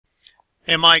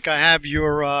Hey Mike, I have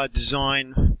your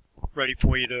design ready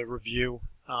for you to review.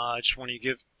 I just want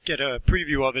to get a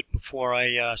preview of it before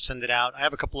I send it out. I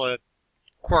have a couple of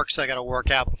quirks I got to work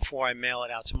out before I mail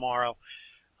it out tomorrow,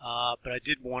 but I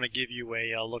did want to give you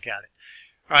a look at it.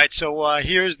 All right, so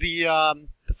here's the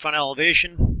front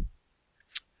elevation.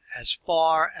 As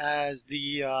far as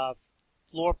the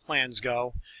floor plans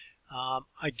go,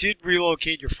 I did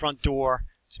relocate your front door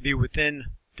to be within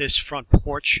this front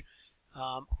porch.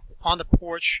 On the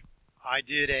porch, I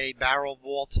did a barrel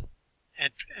vault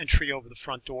entry over the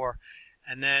front door,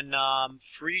 and then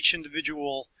for each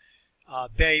individual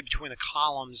bay between the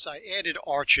columns, I added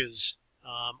arches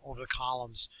over the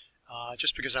columns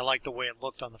just because I like the way it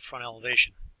looked on the front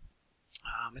elevation.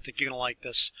 I think you're going to like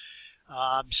this.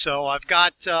 So I've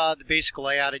got the basic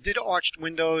layout. I did arched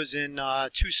windows in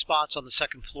 2 spots on the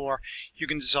second floor. You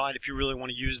can decide if you really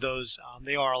want to use those.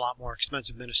 They are a lot more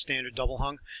expensive than a standard double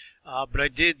hung. But I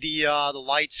did the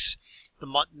lights, the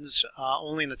muttons,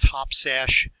 only in the top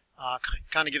sash.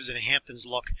 Kind of gives it a Hamptons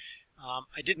look.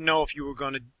 I didn't know if you were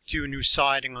going to do new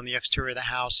siding on the exterior of the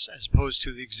house as opposed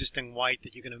to the existing white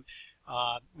that you're going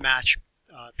to match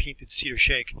painted cedar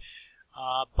shake.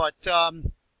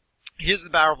 Here's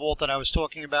the barrel vault that I was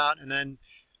talking about, and then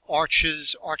arch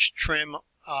trim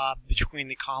between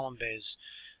the column bays.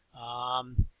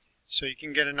 So you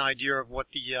can get an idea of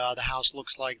what the house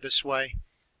looks like this way.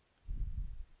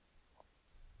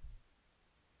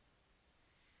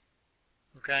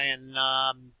 Okay, and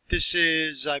this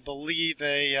is, I believe,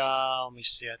 let me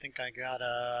see, I think I got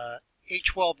a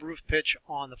 812 roof pitch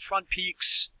on the front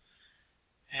peaks.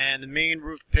 And the main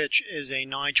roof pitch is a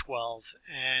 912,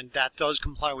 and that does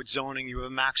comply with zoning. You have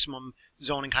a maximum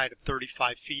zoning height of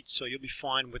 35 feet, so you'll be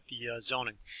fine with the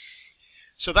zoning.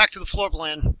 So back to the floor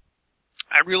plan.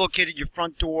 I relocated your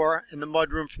front door and the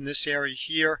mudroom from this area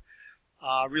here.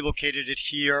 Relocated it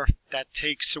here. That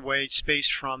takes away space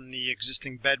from the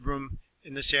existing bedroom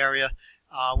in this area.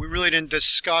 We really didn't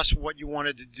discuss what you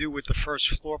wanted to do with the first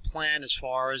floor plan as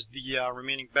far as the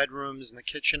remaining bedrooms and the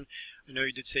kitchen. I know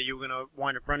you did say you were going to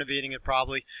wind up renovating it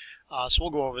probably, so we'll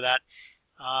go over that.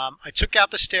 I took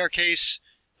out the staircase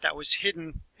that was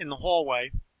hidden in the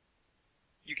hallway.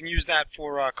 You can use that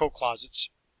for coat closets.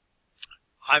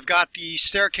 I've got the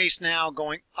staircase now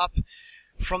going up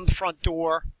from the front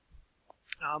door,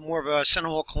 more of a center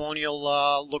hall colonial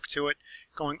look to it,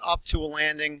 going up to a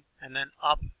landing and then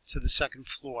up to the second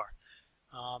floor.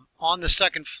 On the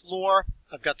second floor,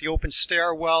 I've got the open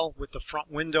stairwell with the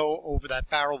front window over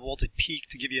that barrel vaulted peak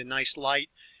to give you a nice light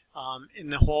in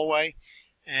the hallway.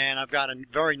 And I've got a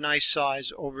very nice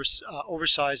size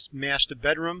oversized master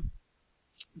bedroom,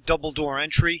 double door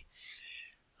entry.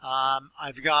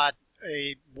 I've got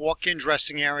a walk-in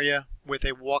dressing area with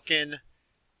a walk-in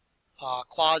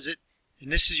closet.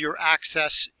 And this is your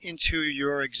access into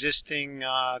your existing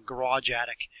garage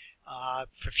attic.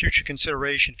 For future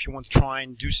consideration, if you want to try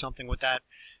and do something with that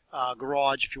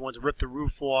garage, if you want to rip the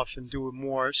roof off and do a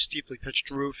more steeply pitched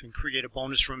roof and create a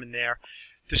bonus room in there,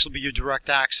 this will be your direct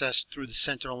access through the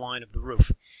center line of the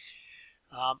roof.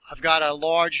 I've got a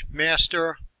large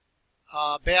master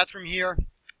bathroom here,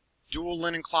 dual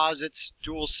linen closets,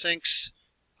 dual sinks,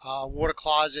 water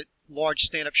closet, large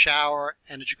stand-up shower,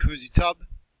 and a jacuzzi tub.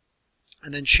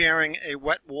 And then sharing a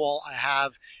wet wall, I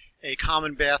have a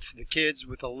common bath for the kids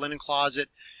with a linen closet.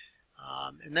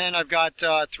 And then I've got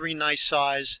 3 nice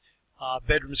size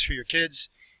bedrooms for your kids.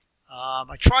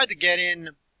 I tried to get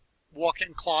in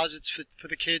walk-in closets for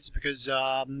the kids because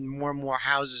more and more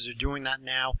houses are doing that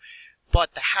now.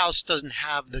 But the house doesn't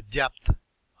have the depth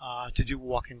to do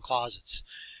walk-in closets.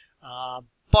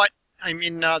 But, I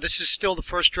mean, this is still the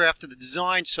first draft of the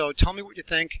design, so tell me what you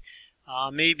think.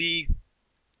 Maybe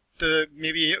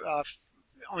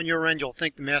on your end you'll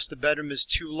think the master bedroom is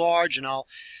too large, and I'll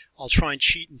try and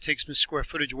cheat and take some square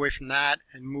footage away from that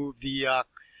and move the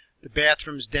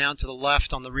bathrooms down to the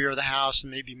left on the rear of the house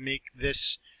and maybe make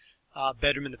this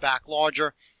bedroom in the back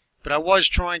larger. But I was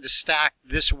trying to stack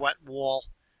this wet wall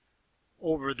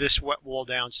over this wet wall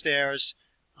downstairs.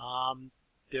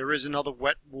 There is another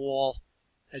wet wall,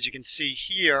 as you can see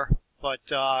here, but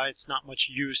it's not much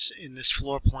use in this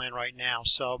floor plan right now.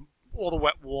 So all the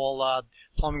wet wall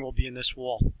plumbing will be in this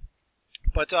wall.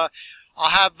 But I'll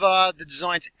have the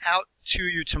designs out to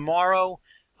you tomorrow,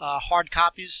 hard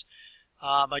copies.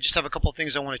 I just have a couple of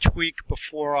things I want to tweak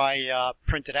before I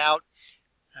print it out.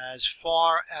 As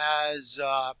far as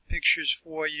pictures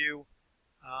for you,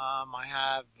 I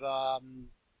have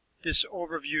this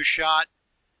overview shot.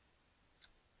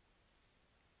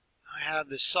 I have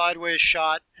this sideways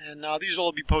shot, and these will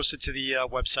all be posted to the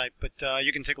website, but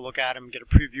you can take a look at them, get a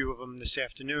preview of them this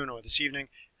afternoon or this evening,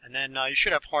 and then you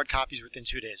should have hard copies within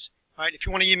 2 days. All right, if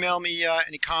you want to email me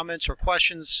any comments or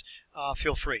questions,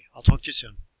 feel free. I'll talk to you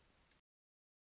soon.